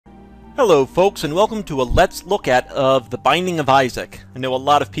Hello folks, and welcome to a Let's Look At of The Binding of Isaac. I know a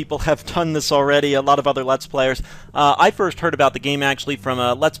lot of people have done this already, a lot of other Let's Players. I first heard about the game actually from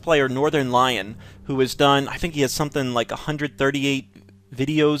a Let's Player, NorthernLion, who has done, I think he has something like 138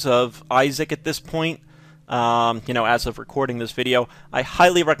 videos of Isaac at this point, as of recording this video. I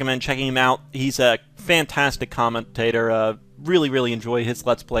highly recommend checking him out. He's a fantastic commentator, really enjoy his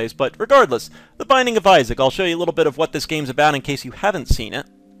Let's Plays, but regardless, The Binding of Isaac, I'll show you a little bit of what this game's about in case you haven't seen it.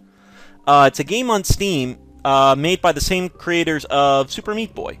 It's a game on Steam made by the same creators of Super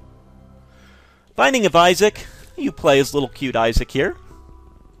Meat Boy. Binding of Isaac, you play as little cute Isaac here.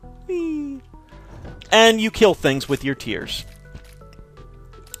 Whee! And you kill things with your tears.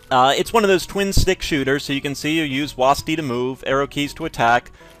 It's one of those twin stick shooters, so you can see you use WASD to move, arrow keys to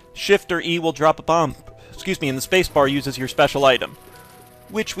attack, Shift or E will drop a bomb, and the spacebar uses your special item,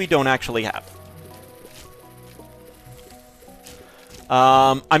 which we don't actually have.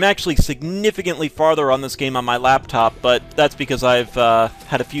 I'm actually significantly farther on this game on my laptop, but that's because I've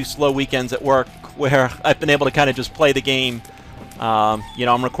had a few slow weekends at work where I've been able to kind of just play the game.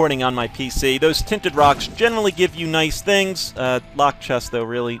 I'm recording on my PC. Those tinted rocks generally give you nice things. Lock chest, though,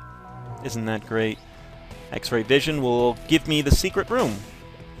 really isn't that great. X-ray vision will give me the secret room.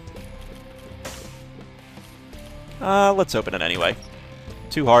 Let's open it anyway.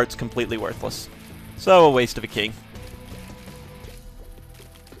 2 hearts, completely worthless. So, a waste of a key.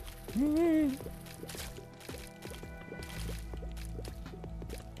 I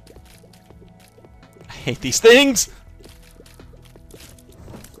hate these things!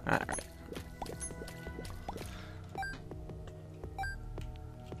 Alright.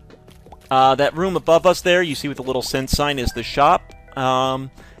 That room above us there, you see with the little cent sign, is the shop.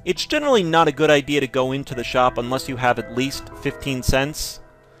 It's generally not a good idea to go into the shop unless you have at least 15 cents.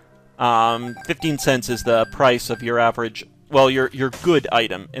 15 cents is the price of your average... well, your good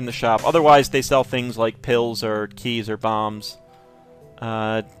item in the shop. Otherwise, they sell things like pills or keys or bombs.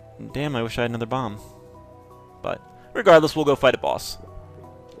 Damn, I wish I had another bomb. But regardless, we'll go fight a boss.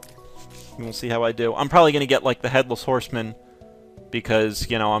 And we'll see how I do. I'm probably going to get, like, the Headless Horseman because,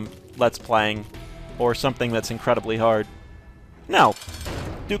 you know, I'm Let's Playing. Or something that's incredibly hard. No.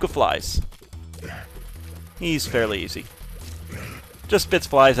 Duke of Flies. He's fairly easy. Just spits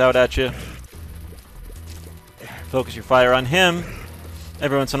flies out at you. Focus your fire on him.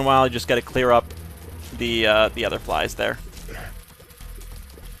 Every once in a while, you just got to clear up the other flies there.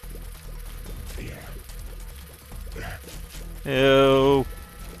 Ew.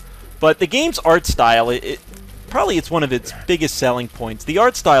 But the game's art style, probably it's one of its biggest selling points. The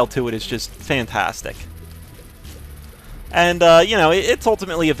art style to it is just fantastic. And, it's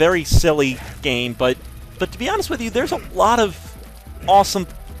ultimately a very silly game, but to be honest with you, there's a lot of awesome...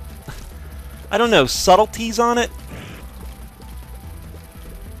 I don't know, subtleties on it.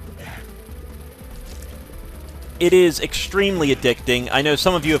 It is extremely addicting. I know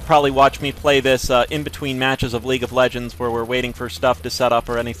some of you have probably watched me play this in between matches of League of Legends where we're waiting for stuff to set up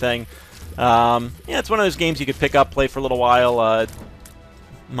or anything. Yeah, it's one of those games you could pick up, play for a little while.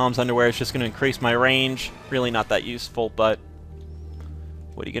 Mom's underwear is just going to increase my range. Really not that useful, but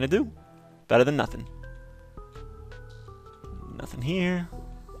what are you going to do? Better than nothing. Nothing here.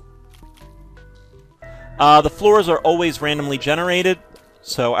 The floors are always randomly generated,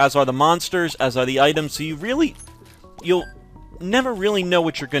 so as are the monsters, as are the items, so you'll never really know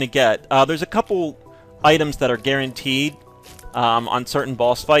what you're going to get. There's a couple items that are guaranteed on certain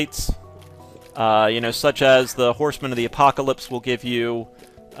boss fights, such as the Horseman of the Apocalypse will give you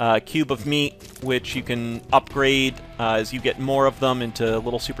a cube of meat, which you can upgrade as you get more of them into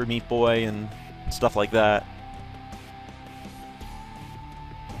Little Super Meat Boy and stuff like that.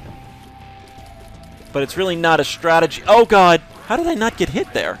 But it's really not a strategy. Oh god! How did I not get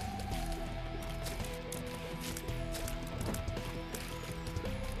hit there?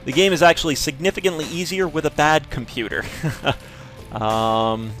 The game is actually significantly easier with a bad computer.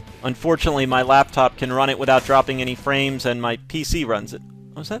 Unfortunately, my laptop can run it without dropping any frames, and my PC runs it.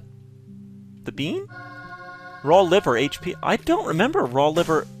 Was that the bean? Raw liver, HP. I don't remember raw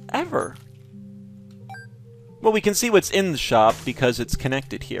liver ever. Well, we can see what's in the shop because it's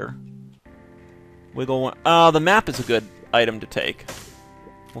connected here. Wiggle one. The map is a good item to take.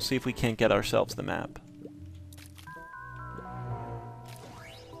 We'll see if we can't get ourselves the map.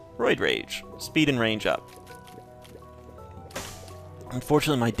 Roid Rage. Speed and range up.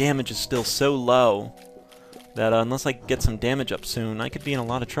 Unfortunately, my damage is still so low that unless I get some damage up soon, I could be in a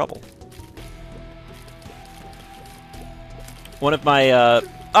lot of trouble. One of my,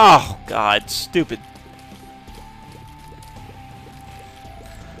 oh, God, stupid.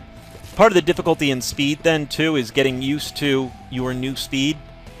 Part of the difficulty in speed, then, too, is getting used to your new speed.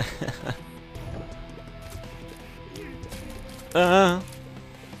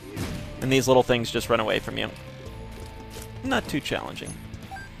 And these little things just run away from you. Not too challenging.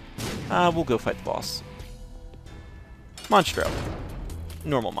 We'll go fight the boss. Monstro.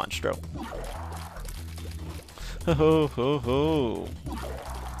 Normal Monstro. Ho ho ho ho.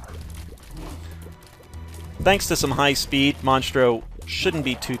 Thanks to some high speed, Monstro shouldn't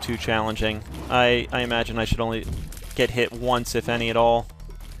be too challenging. I imagine I should only get hit once, if any at all.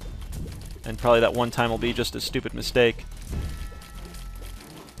 And probably that one time will be just a stupid mistake.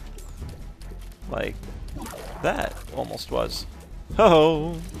 Like that almost was. Ho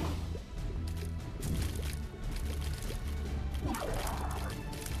ho!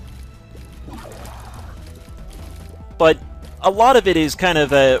 But a lot of it is kind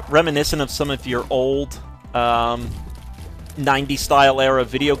of reminiscent of some of your old 90s style era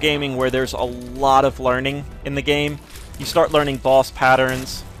video gaming where there's a lot of learning in the game. You start learning boss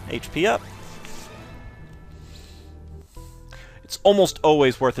patterns. HP up. It's almost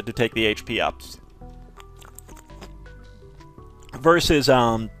always worth it to take the HP ups. Versus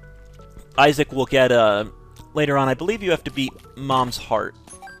Isaac will get later on, I believe you have to beat Mom's Heart.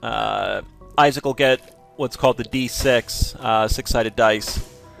 Isaac will get what's called the D6, six-sided dice,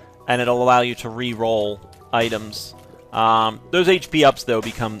 and it'll allow you to re-roll items. Those HP ups, though,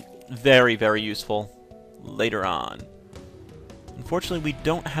 become very, very useful later on. Unfortunately, we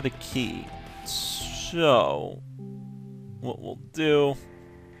don't have a key, so what we'll do...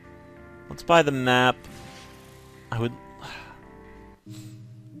 Let's buy the map. I would...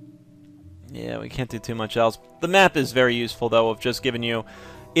 Yeah, we can't do too much else. The map is very useful, though, of just giving you...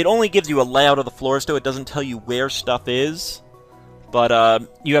 It only gives you a layout of the floors, though. It doesn't tell you where stuff is. But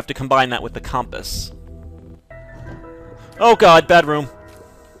you have to combine that with the compass. Oh god, bad room.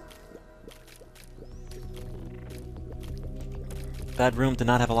 Bad room did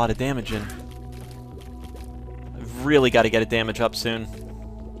not have a lot of damage in. I've really got to get a damage up soon.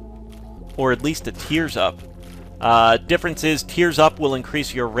 Or at least a tears up. Difference is, tears up will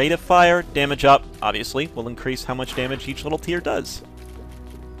increase your rate of fire. Damage up, obviously, will increase how much damage each little tear does.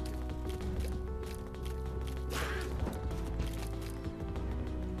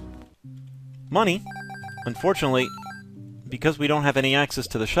 Money. Unfortunately, because we don't have any access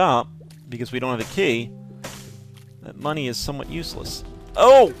to the shop, because we don't have a key, that money is somewhat useless.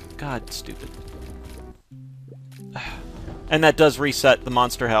 Oh! God, stupid. And that does reset the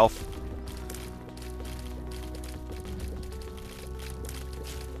monster health.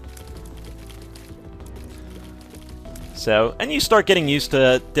 So, and you start getting used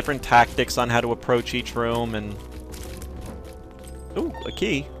to different tactics on how to approach each room, and... Ooh, a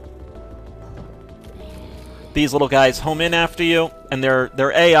key. These little guys home in after you, and their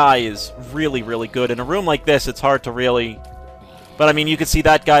AI is really, really good. In a room like this, it's hard to really... But, I mean, you can see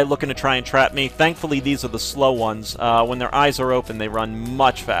that guy looking to try and trap me. Thankfully, these are the slow ones. When their eyes are open, they run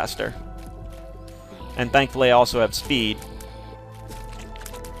much faster. And thankfully, I also have speed.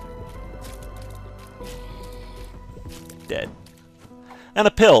 Dead. And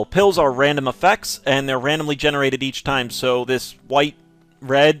a pill. Pills are random effects, and they're randomly generated each time, so this white,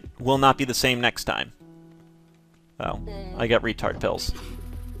 red will not be the same next time. Oh, I got retard pills.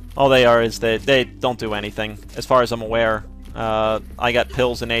 All they are is they don't do anything, as far as I'm aware. I got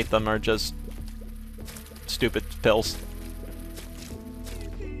pills and ate them, are just stupid pills.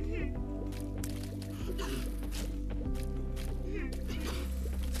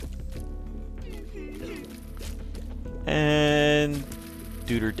 And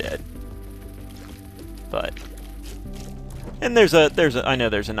dude dead. But and I know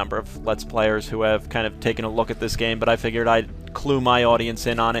there's a number of Let's Players who have kind of taken a look at this game, but I figured I'd clue my audience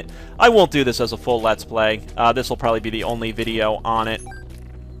in on it. I won't do this as a full Let's Play. This will probably be the only video on it,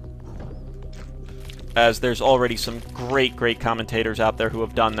 as there's already some great commentators out there who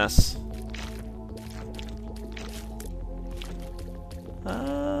have done this.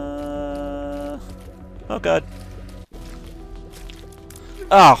 Oh god.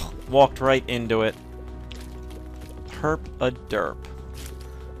 Oh, walked right into it. Herp a derp.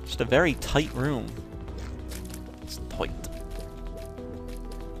 Just a very tight room. It's tight.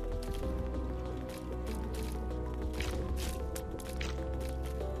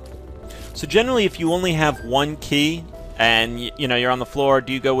 So generally, if you only have one key and you know you're on the floor,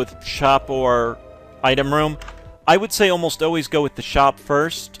 do you go with shop or item room? I would say almost always go with the shop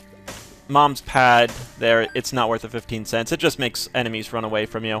first. Mom's pad there, it's not worth the 15 cents. It just makes enemies run away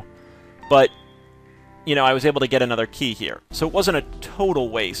from you. But you know, I was able to get another key here. So it wasn't a total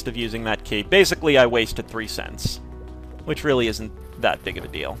waste of using that key. Basically, I wasted 3 cents, which really isn't that big of a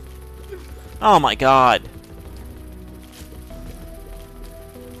deal. Oh my god.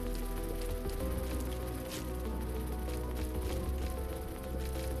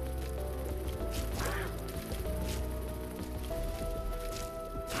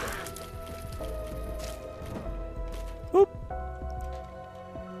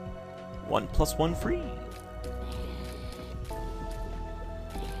 1 + 1 free.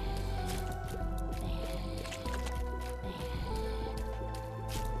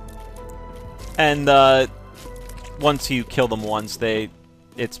 And once you kill them once,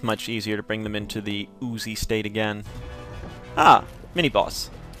 it's much easier to bring them into the oozy state again. Ah, mini-boss.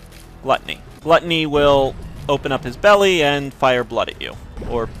 Gluttony. Gluttony will open up his belly and fire blood at you.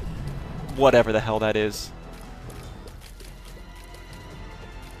 Or whatever the hell that is.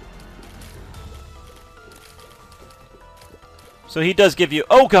 So he does give you...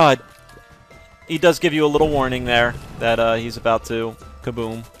 Oh, God! He does give you a little warning there that he's about to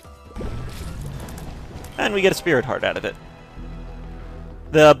kaboom. And we get a spirit heart out of it.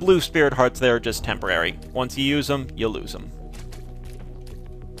 The blue spirit hearts there are just temporary. Once you use them, you lose them.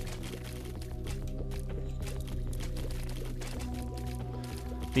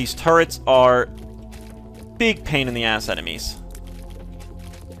 These turrets are big pain in the ass enemies.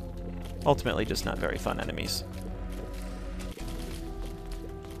 Ultimately, just not very fun enemies.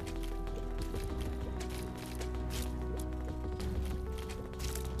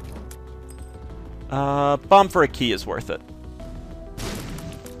 Bomb for a key is worth it.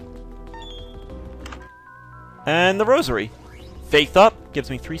 And the rosary. Faith up gives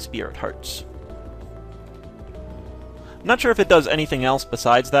me 3 spirit hearts. I'm not sure if it does anything else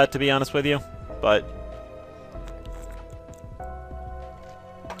besides that, to be honest with you, but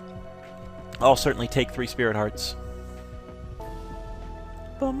I'll certainly take 3 spirit hearts.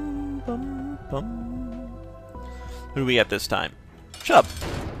 Bum, bum, bum. Who do we get this time? Chub.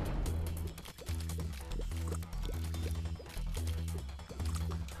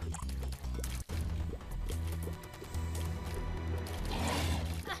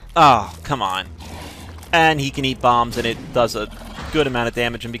 Oh, come on. And he can eat bombs, and it does a good amount of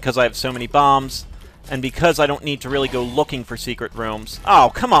damage, and because I have so many bombs, and because I don't need to really go looking for secret rooms...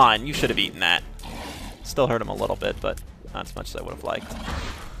 Oh, come on! You should have eaten that. Still hurt him a little bit, but not as much as I would have liked.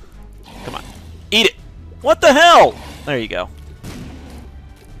 Come on. Eat it! What the hell?! There you go.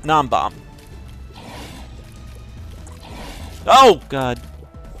 Non-bomb. Oh, God.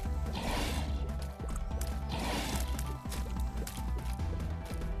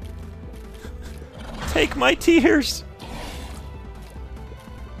 Take my tears!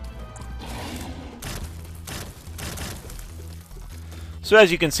 So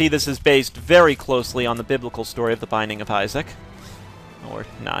as you can see, this is based very closely on the biblical story of the Binding of Isaac. Or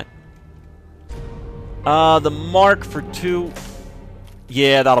not. The mark for 2...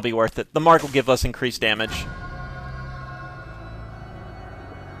 Yeah, that'll be worth it. The mark will give us increased damage.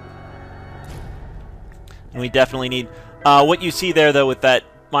 And we definitely need... what you see there, though, with that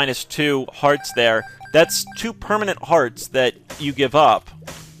 -2 hearts there, that's 2 permanent hearts that you give up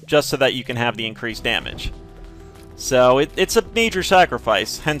just so that you can have the increased damage. So it's a major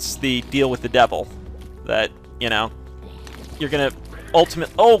sacrifice, hence the deal with the devil. That, you know, you're gonna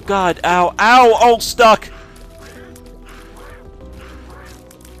Oh, God, ow, ow, oh, stuck!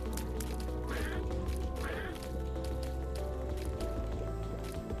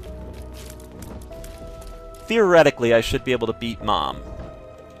 Theoretically, I should be able to beat Mom.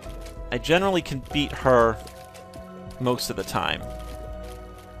 I generally can beat her most of the time.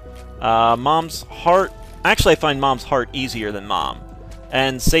 Mom's heart... Actually, I find Mom's heart easier than Mom.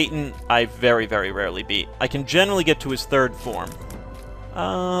 And Satan, I very, very rarely beat. I can generally get to his 3rd form.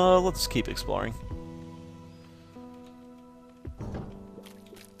 Let's keep exploring.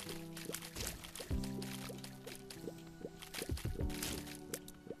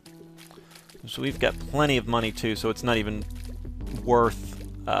 So we've got plenty of money, too, so it's not even worth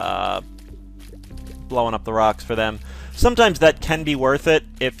blowing up the rocks for them. Sometimes that can be worth it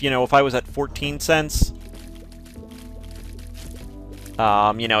if, you know, if I was at 14 cents.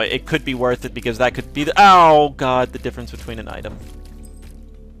 You know, it could be worth it because that could be the... Oh, God, the difference between an item.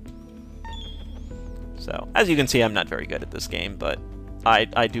 So, as you can see, I'm not very good at this game, but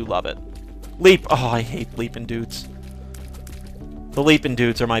I do love it. Leap! Oh, I hate leaping dudes. The leaping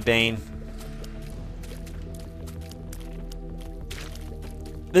dudes are my bane.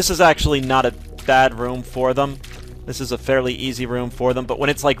 This is actually not a bad room for them. This is a fairly easy room for them, but when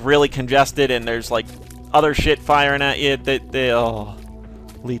it's, like, really congested and there's, like, other shit firing at you, oh,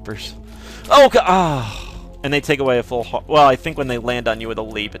 leapers. Oh, God! Ah! And they take away a full heart. Well, I think when they land on you with a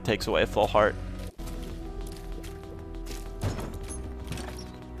leap, it takes away a full heart.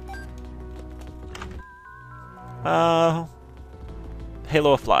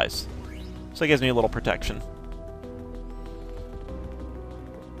 Halo of Flies. So it gives me a little protection.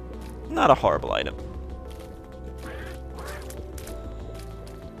 Not a horrible item.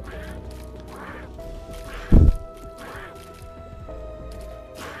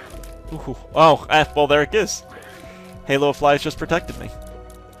 Ooh. Oh, well, there it is. Halo of Flies just protected me.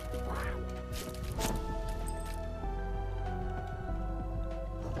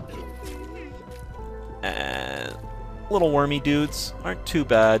 And little wormy dudes aren't too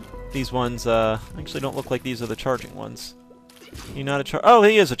bad. These ones actually don't look like these are the charging ones. You not a Oh,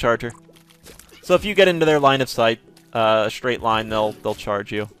 he is a charger. So if you get into their line of sight, a straight line, they'll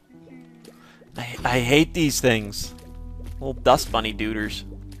charge you. I hate these things. Little dust bunny duders.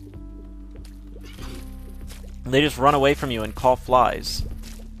 They just run away from you and call flies.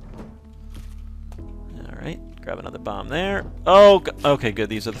 Alright, grab another bomb there. Oh, okay, good.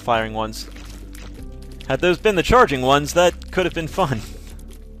 These are the firing ones. Had those been the charging ones, that could have been fun.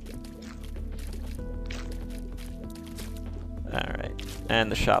 Alright,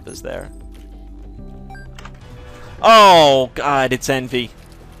 and the shop is there. Oh, God, it's envy.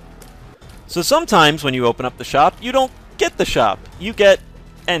 So sometimes when you open up the shop, you don't get the shop. You get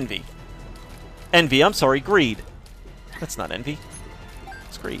envy. Envy, I'm sorry, greed. That's not envy.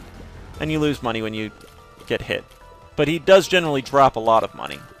 It's greed. And you lose money when you get hit. But he does generally drop a lot of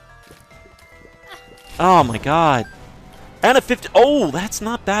money. Oh my god. And a 50... Oh, that's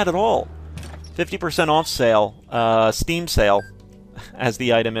not bad at all. 50% off sale, Steam sale, as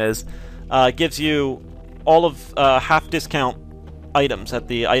the item is, gives you all of half discount items at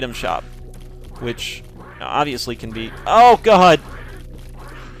the item shop, which obviously can be... Oh god!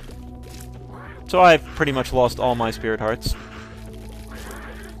 So I've pretty much lost all my spirit hearts.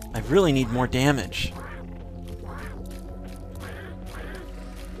 I really need more damage.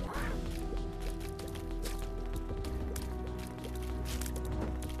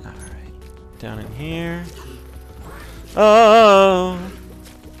 Alright. Down in here. Oh!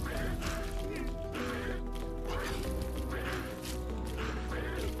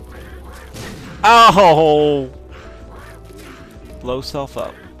 Oh! Blow self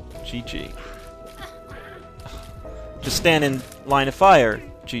up. GG. Just stand in line of fire.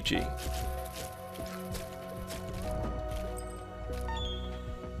 GG.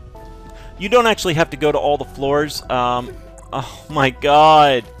 You don't actually have to go to all the floors. Oh my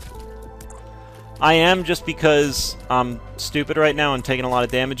god. I am, just because I'm stupid right now and taking a lot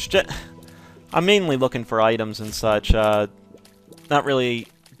of damage. I'm mainly looking for items and such. Not really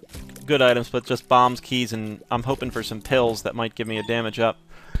good items, but just bombs, keys, and I'm hoping for some pills that might give me a damage up.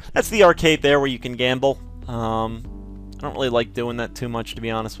 That's the arcade there where you can gamble. I don't really like doing that too much, to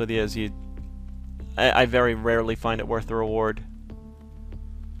be honest with you, as I very rarely find it worth the reward.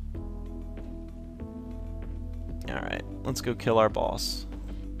 Alright, let's go kill our boss.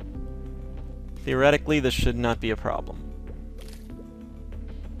 Theoretically, this should not be a problem.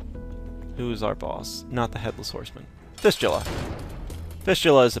 Who's our boss? Not the Headless Horseman. Fistula.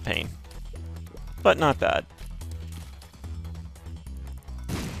 Fistula is a pain, but not bad.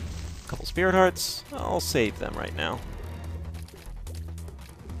 Couple spirit hearts. I'll save them right now.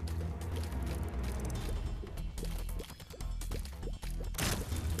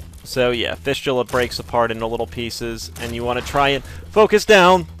 So yeah, Fistula breaks apart into little pieces, and you want to try and focus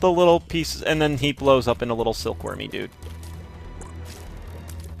down the little pieces, and then he blows up into a little silkwormy dude.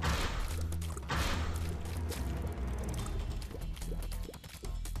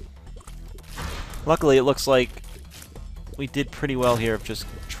 Luckily, it looks like we did pretty well here of just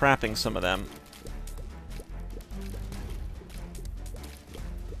trapping some of them.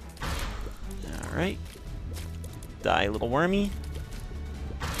 Alright. Die, little wormy.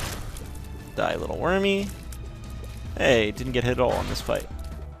 Die, little wormy. Hey, didn't get hit at all in this fight.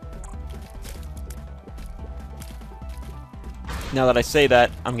 Now that I say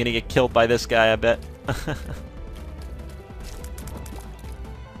that, I'm gonna get killed by this guy, I bet.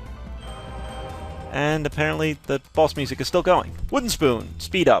 And apparently the boss music is still going. Wooden Spoon,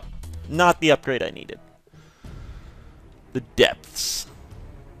 speed up. Not the upgrade I needed. The depths.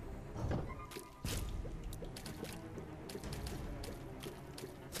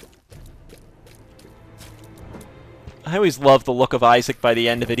 I always love the look of Isaac by the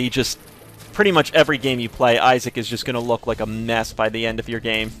end of it. He just... Pretty much every game you play, Isaac is just going to look like a mess by the end of your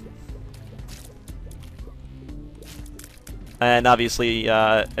game. And obviously,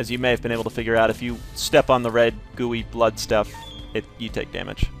 as you may have been able to figure out, if you step on the red, gooey blood stuff, you take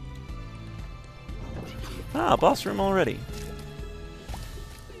damage. Ah, boss room already.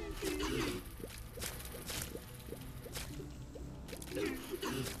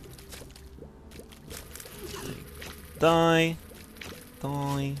 Die.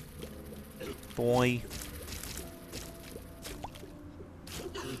 Die. Boy.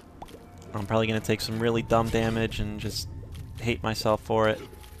 I'm probably going to take some really dumb damage and just hate myself for it.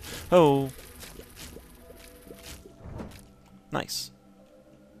 Oh. Nice.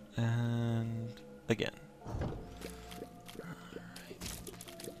 And again.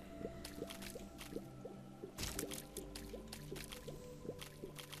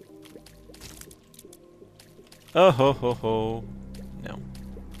 Oh ho ho ho. No.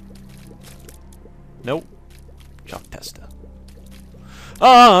 Nope. Chalk testa.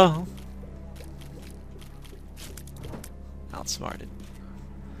 Oh! Outsmarted.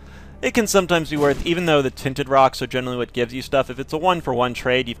 It can sometimes be worth, even though the tinted rocks are generally what gives you stuff, if it's a one-for-one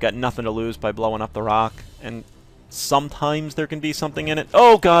trade, you've got nothing to lose by blowing up the rock, and sometimes there can be something in it.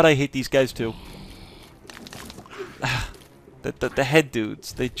 Oh god, I hate these guys too. the head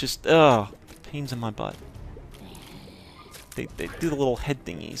dudes, they just, pains in my butt. They do the little head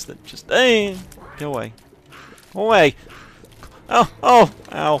thingies that just, hey, get away. Away. Oh, oh,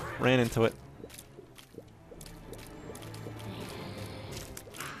 ow, ran into it.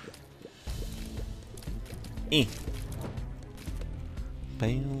 Eh.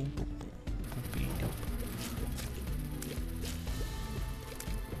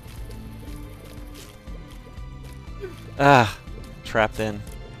 Ah, trapped in.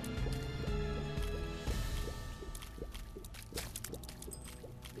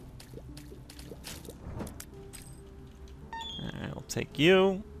 I'll take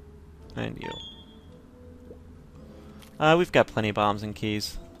you and you. We've got plenty of bombs and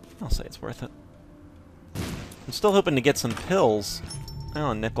keys. I'll say it's worth it. I'm still hoping to get some pills.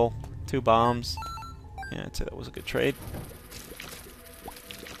 Oh, a nickel. 2 bombs. Yeah, I'd say that was a good trade.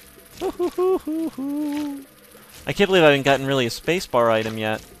 I can't believe I haven't gotten really a spacebar item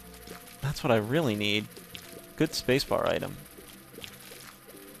yet. That's what I really need. Good spacebar item.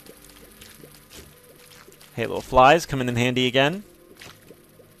 Hey, little flies coming in handy again.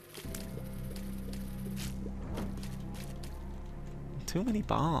 Too many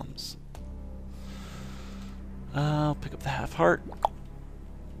bombs. I'll pick up the half heart.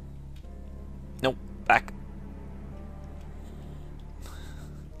 Nope, back.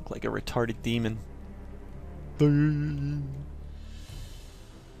 Look like a retarded demon.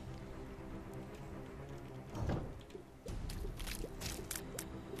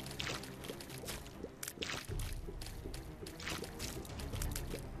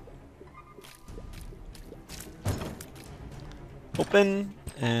 Open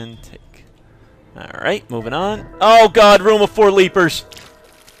and take. Alright, moving on. Oh god, room of 4 leapers!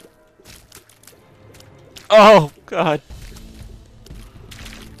 Oh god.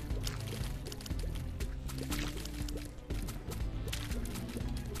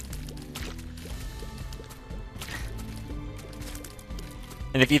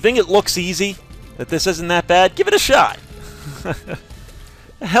 And if you think it looks easy, that this isn't that bad, give it a shot!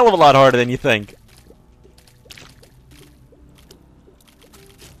 A hell of a lot harder than you think.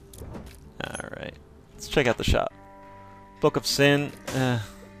 Alright, let's check out the shop. Book of Sin.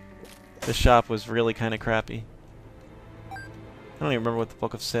 This shop was really kind of crappy. I don't even remember what the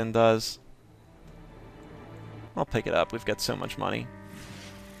Book of Sin does. I'll pick it up. We've got so much money.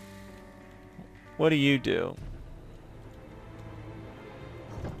 What do you do?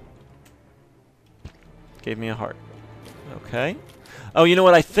 Gave me a heart. Okay. Oh, you know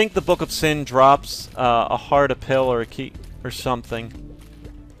what? I think the Book of Sin drops a heart, a pill, or a key, or something.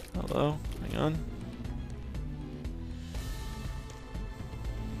 Hello? Hang on.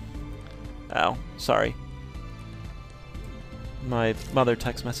 Ow. Sorry. My mother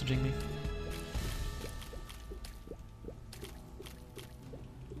text messaging me.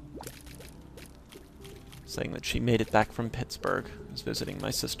 Saying that she made it back from Pittsburgh. Was visiting my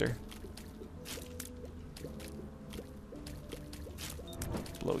sister.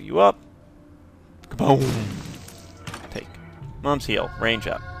 Blow you up. Kaboom! Take. Mom's heal. Range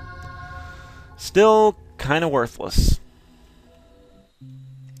up. Still kind of worthless.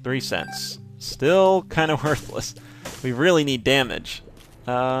 3 cents. Still kind of worthless. We really need damage.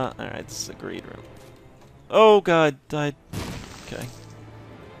 Alright, this is a greed room. Oh god, died. Okay.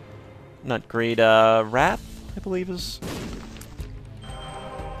 Not greed, wrath, I believe is.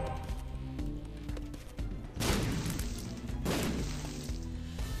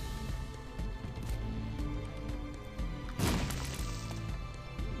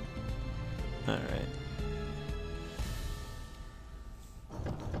 Alright.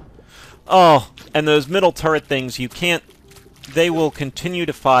 Oh, and those middle turret things, you can't... They will continue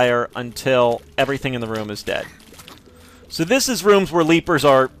to fire until everything in the room is dead. So this is rooms where leapers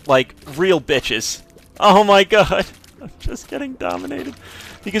are, like, real bitches. Oh my god. I'm just getting dominated.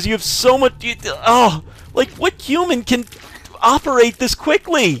 Because you have so much... Oh! Like, what human can operate this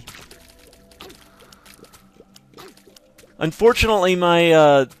quickly? Unfortunately,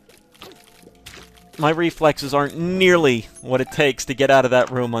 my My reflexes aren't nearly what it takes to get out of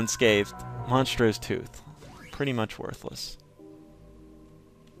that room unscathed. Monstro's Tooth. Pretty much worthless.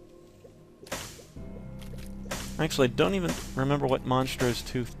 Actually, I don't even remember what Monstro's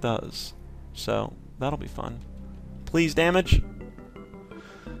Tooth does. So, that'll be fun. Please damage.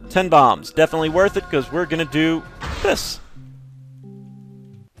 10 bombs. Definitely worth it, because we're going to do this.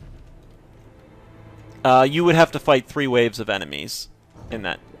 You would have to fight 3 waves of enemies in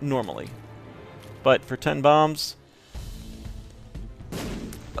that, normally. But for 10 bombs...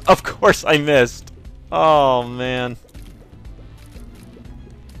 Of course I missed! Oh, man.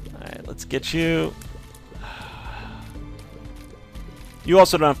 Alright, let's get you... You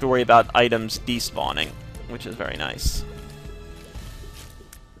also don't have to worry about items despawning, which is very nice.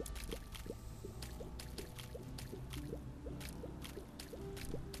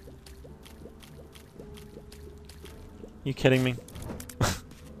 You kidding me?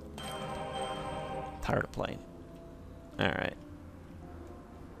 Tired of playing. Alright.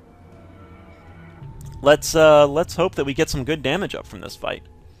 Let's hope that we get some good damage up from this fight.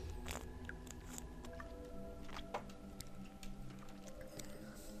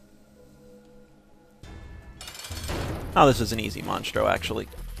 Oh, this is an easy Monstro, actually.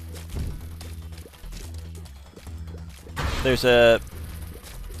 There's a...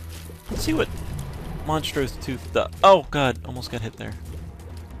 Let's see what Monstro's Tooth does. Oh, God. Almost got hit there.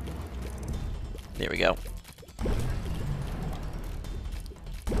 There we go.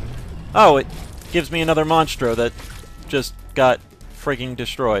 Oh, it gives me another Monstro that just got frigging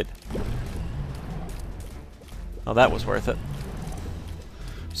destroyed. Oh, that was worth it.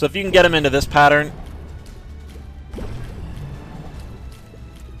 So if you can get him into this pattern...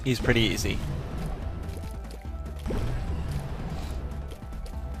 He's pretty easy.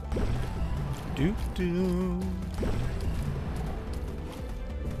 Doo-doo.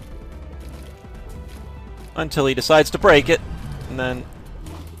 Until he decides to break it, and then...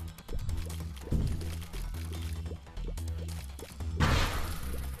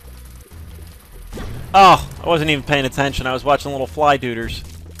 Oh, I wasn't even paying attention. I was watching little fly dooders.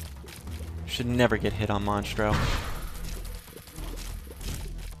 Should never get hit on Monstro.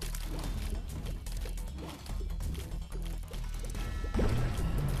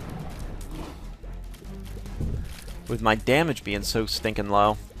 With my damage being so stinking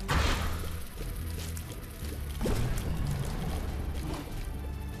low.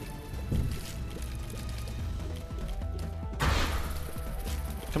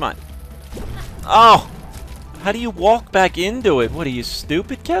 Come on. Oh! How do you walk back into it? What are you,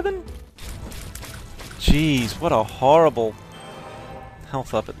 stupid, Kevin? Jeez, what a horrible...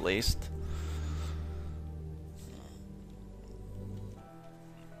 Health up, at least.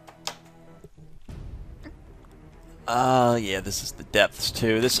 Yeah, this is the depths,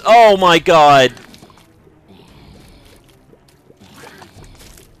 too. This... Oh, my God!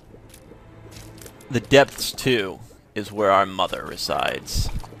 The depths, too, is where our mother resides.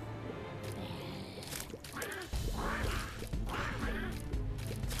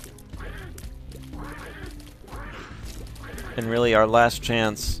 And really, our last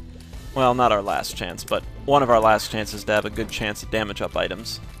chance... Well, not our last chance, but one of our last chances to have a good chance at damage up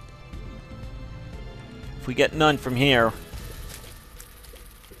items. If we get none from here...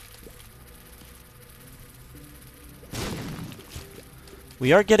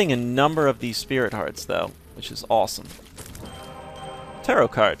 We are getting a number of these Spirit Hearts, though, which is awesome. Tarot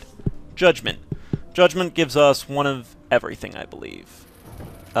card. Judgment. Judgment gives us one of everything, I believe.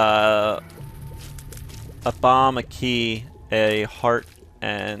 A bomb, a key, a heart,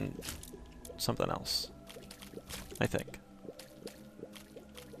 and something else. I think.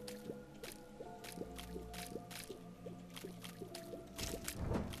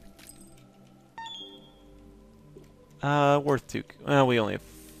 Worth 2. Well, we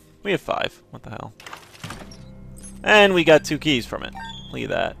have 5. What the hell? And we got 2 keys from it. Look at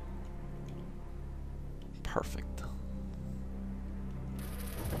that. Perfect.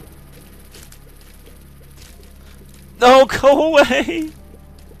 No, go away!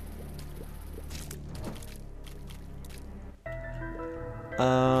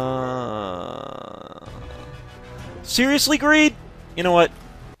 Seriously, Greed? You know what?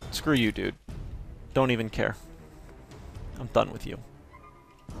 Screw you, dude. Don't even care. I'm done with you.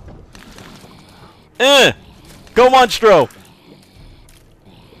 Go Monstro!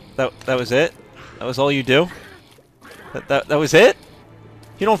 That was it? That was all you do? That was it?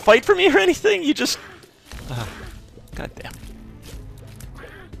 You don't fight for me or anything? You just... God damn.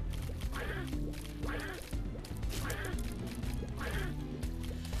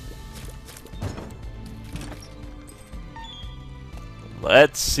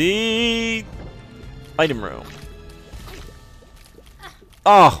 Let's see... Item room.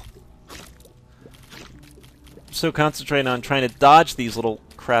 Oh! I'm so concentrated on trying to dodge these little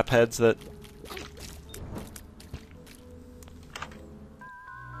crap heads that...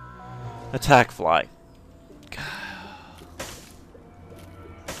 Attack fly.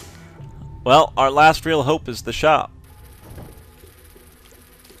 Well, our last real hope is the shop.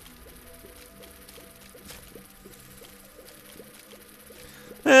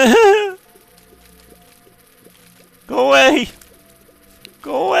 Go away!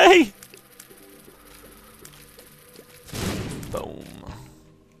 Go away! Boom.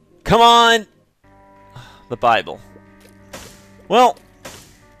 Come on! The Bible. Well,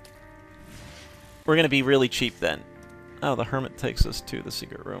 we're gonna be really cheap then. Oh, the hermit takes us to the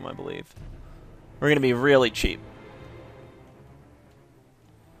secret room, I believe. We're gonna be really cheap.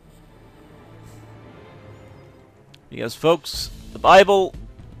 Because, folks, the Bible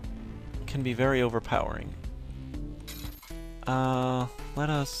can be very overpowering. Let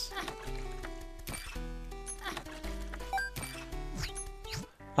us...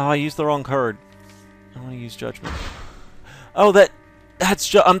 Oh, I used the wrong card. I want to use Judgment. Oh,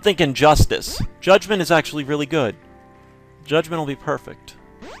 that's I'm thinking Justice. Judgment is actually really good. Judgment will be perfect.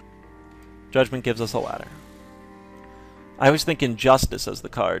 Judgment gives us a ladder. I was thinking Justice as the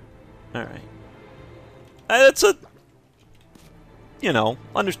card. Alright. It's a... You know,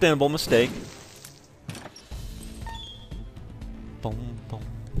 understandable mistake.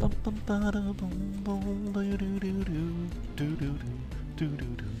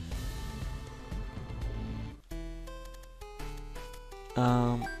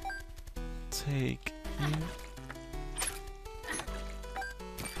 Take you.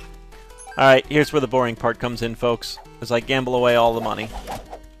 Alright, here's where the boring part comes in, folks, as I gamble away all the money.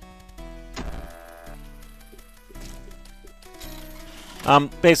 I'm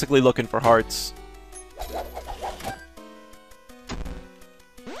basically looking for hearts.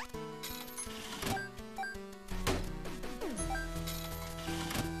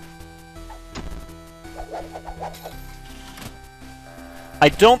 I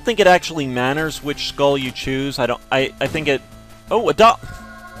don't think it actually matters which skull you choose. I think it... Oh,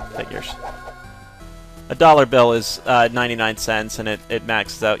 figures. A dollar bill is 99 cents, and it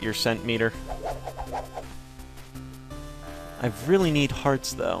maxes out your cent meter. I really need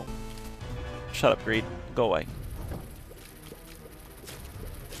hearts, though. Shut up, Greed. Go away.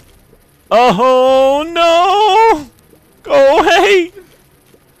 Oh, no! Go away!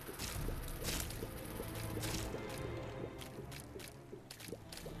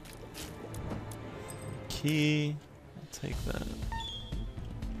 Key. I'll take that.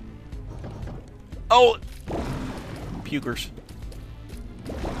 Oh! Pukers.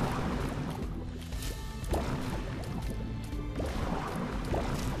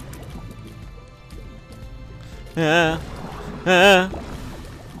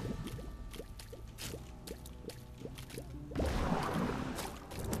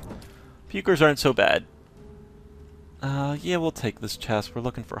 Pukers aren't so bad. Yeah, we'll take this chest. We're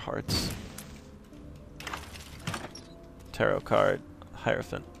looking for hearts. Tarot card.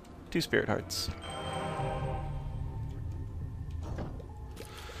 Hierophant. 2 spirit hearts.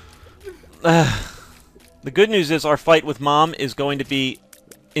 The good news is our fight with Mom is going to be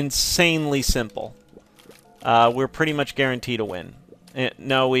insanely simple. We're pretty much guaranteed to win.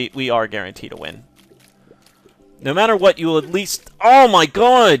 No, we are guaranteed to win. No matter what, you will at least... Oh my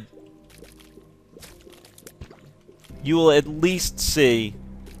god! You will at least see...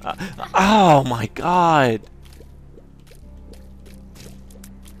 oh my god!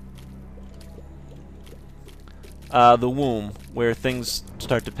 The womb, where things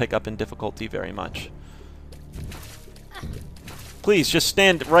start to pick up in difficulty very much. Please, just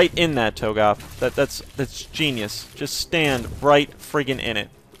stand right in that, Toegoff. That's genius. Just stand right friggin' in it.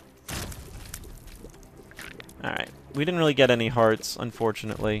 Alright. We didn't really get any hearts,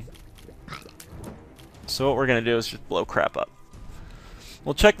 unfortunately. So what we're gonna do is just blow crap up.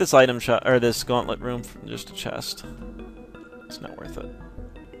 We'll check this item shop, or this gauntlet room for just a chest. It's not worth it.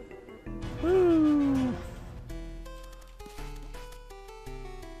 Woo!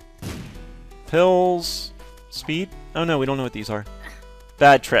 Pills. Speed? Oh no, we don't know what these are.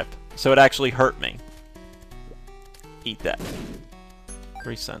 Bad trip. So it actually hurt me. Eat that.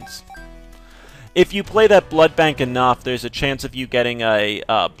 3 cents. If you play that blood bank enough, there's a chance of you getting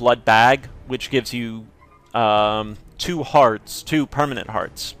a blood bag, which gives you 2 hearts, 2 permanent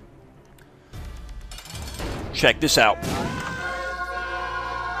hearts. Check this out.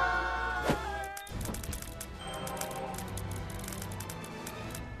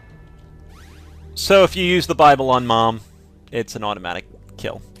 So if you use the Bible on Mom, it's an automatic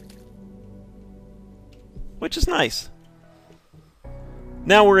kill. which is nice.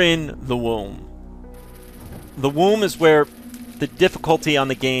 Now we're in the womb. The womb is where the difficulty on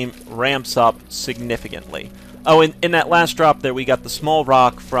the game ramps up significantly. Oh, in that last drop there, we got the small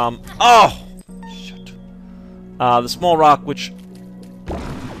rock from... Oh! Shit. The small rock, which...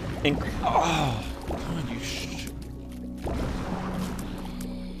 Oh!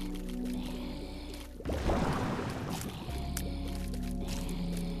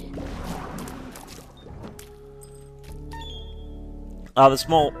 God, you the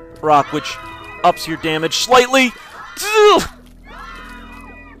small rock, which ups your damage slightly. Ugh!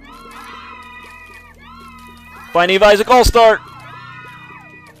 Binding of Isaac All-Star!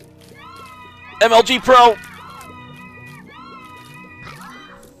 MLG Pro!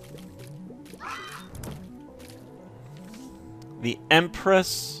 The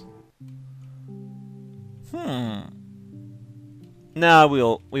Empress. Nah, we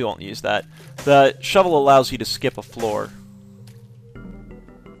won't use that. The shovel allows you to skip a floor.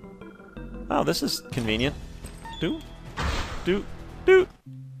 Oh, this is convenient. Doot. Doot. Doot.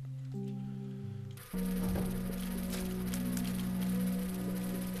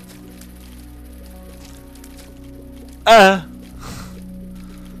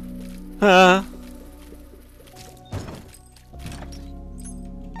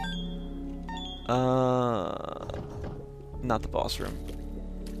 Not the boss room.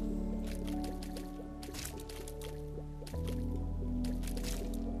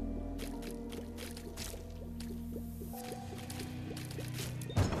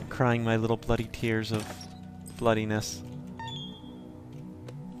 Crying my little bloody tears of bloodiness.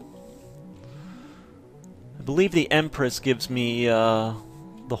 I believe the Empress gives me the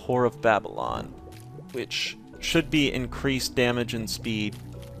Whore of Babylon, which should be increased damage and speed.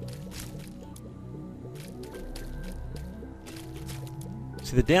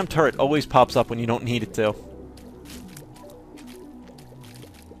 See, the damn turret always pops up when you don't need it to.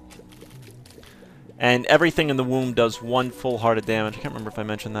 And everything in the womb does 1 full heart of damage. I can't remember if I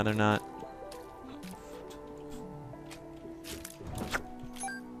mentioned that or not.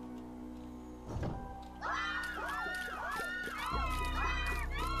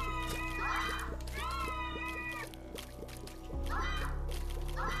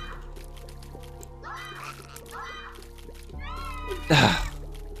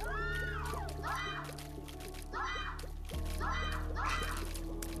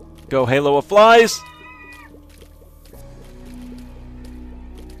 Go Halo of Flies!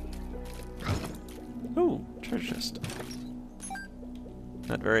 Ooh, treasure chest.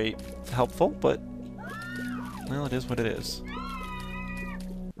 Not very helpful, but... well, it is what it is.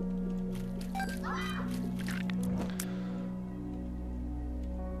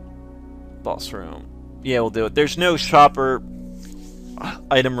 Boss room. Yeah, we'll do it. There's no shop or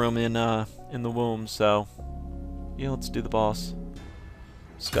item room in the womb, so... yeah, let's do the boss.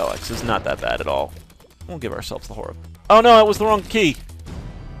 Skullx is not that bad at all. We'll give ourselves the Whore. Oh no, that was the wrong key!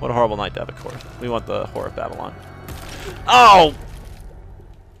 What a horrible night to have a core. We want the Whore of Babylon. Oh!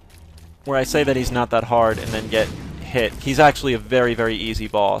 Where I say that he's not that hard and then get hit. He's actually a very, very easy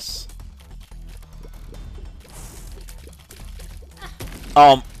boss.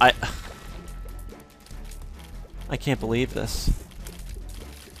 I can't believe this.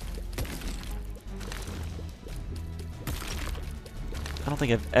 I don't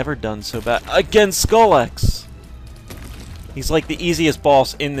think I've ever done so bad. Against Skullx! He's like the easiest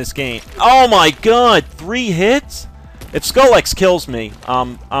boss in this game. Oh my god! 3 hits? If Skullx kills me,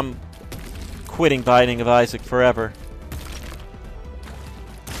 I'm quitting Binding of Isaac forever.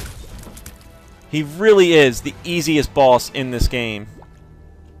 He really is the easiest boss in this game.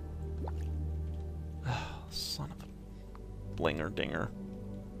 Oh, son of a blinger dinger.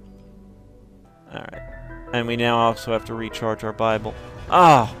 Alright. And we now also have to recharge our Bible.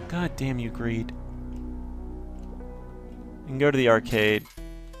 Oh, god damn you, greed. You can go to the arcade.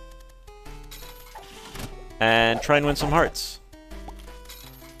 And try and win some hearts.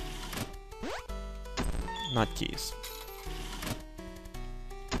 Not keys.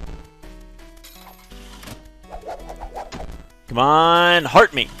 Come on,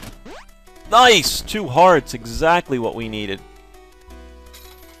 heart me! Nice! 2 hearts, exactly what we needed.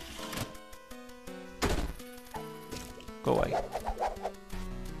 Go away.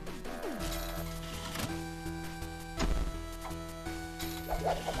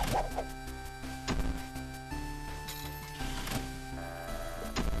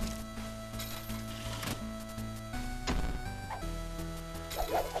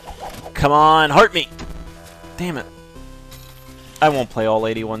 Come on, heart me! Damn it. I won't play all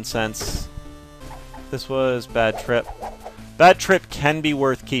 81 cents. This was Bad Trip. Bad Trip can be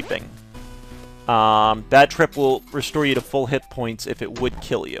worth keeping. That trip will restore you to full hit points if it would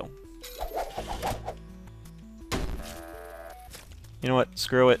kill you. You know what?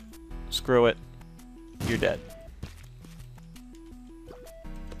 Screw it. Screw it. You're dead.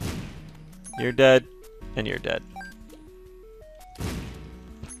 You're dead, and you're dead.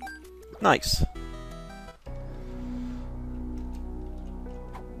 Nice.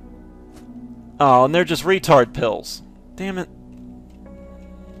 Oh, and they're just retard pills. Damn it.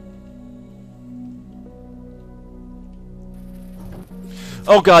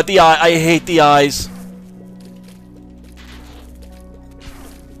 Oh god, the eye. I hate the eyes.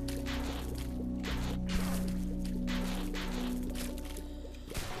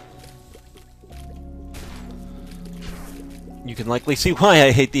 You can likely see why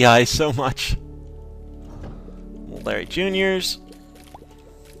I hate the eyes so much. Larry Jr.'s.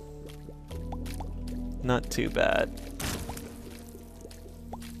 Not too bad.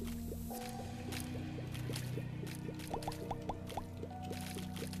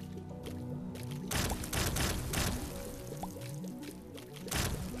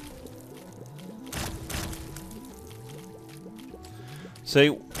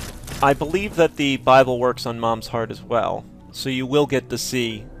 So, I believe that the Bible works on Mom's Heart as well. So you will get to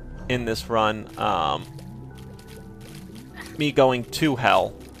see, in this run, me going to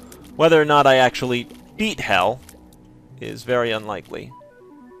Hell. Whether or not I actually beat Hell is very unlikely.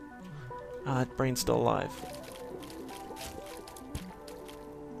 That brain's still alive.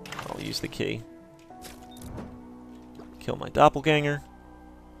 I'll use the key. Kill my doppelganger.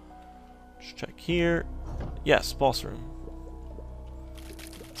 Just check here. Yes, boss room.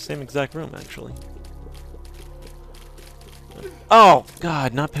 Same exact room, actually. Oh,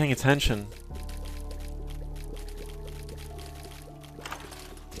 God, not paying attention.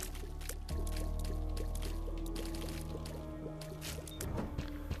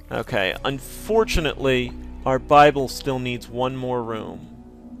 Okay, unfortunately, our Bible still needs one more room.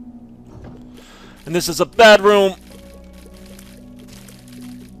 And this is a bad room!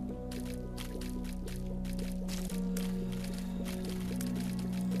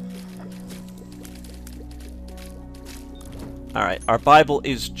 Alright, our Bible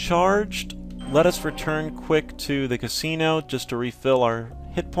is charged. Let us return quick to the casino just to refill our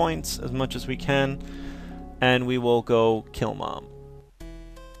hit points as much as we can. And we will go kill Mom.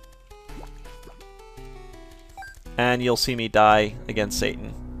 And you'll see me die against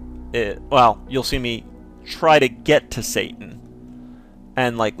Satan. Well, you'll see me try to get to Satan.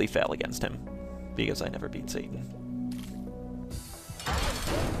 And likely fail against him. Because I never beat Satan.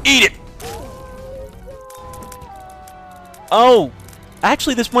 Eat it! Oh!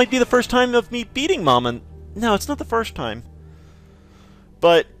 Actually, this might be the first time of me beating Mom, and... No, it's not the first time.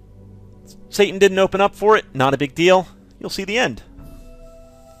 But... Satan didn't open up for it. Not a big deal. You'll see the end.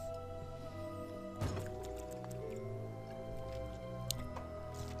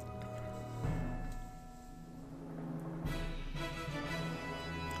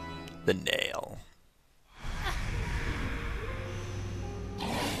 The nail.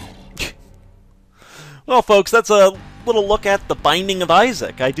 Well, folks, that's a little look at The Binding of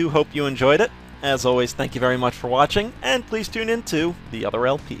Isaac. I do hope you enjoyed it. As always, thank you very much for watching, and please tune in to the other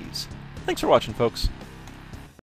LPs. Thanks for watching, folks.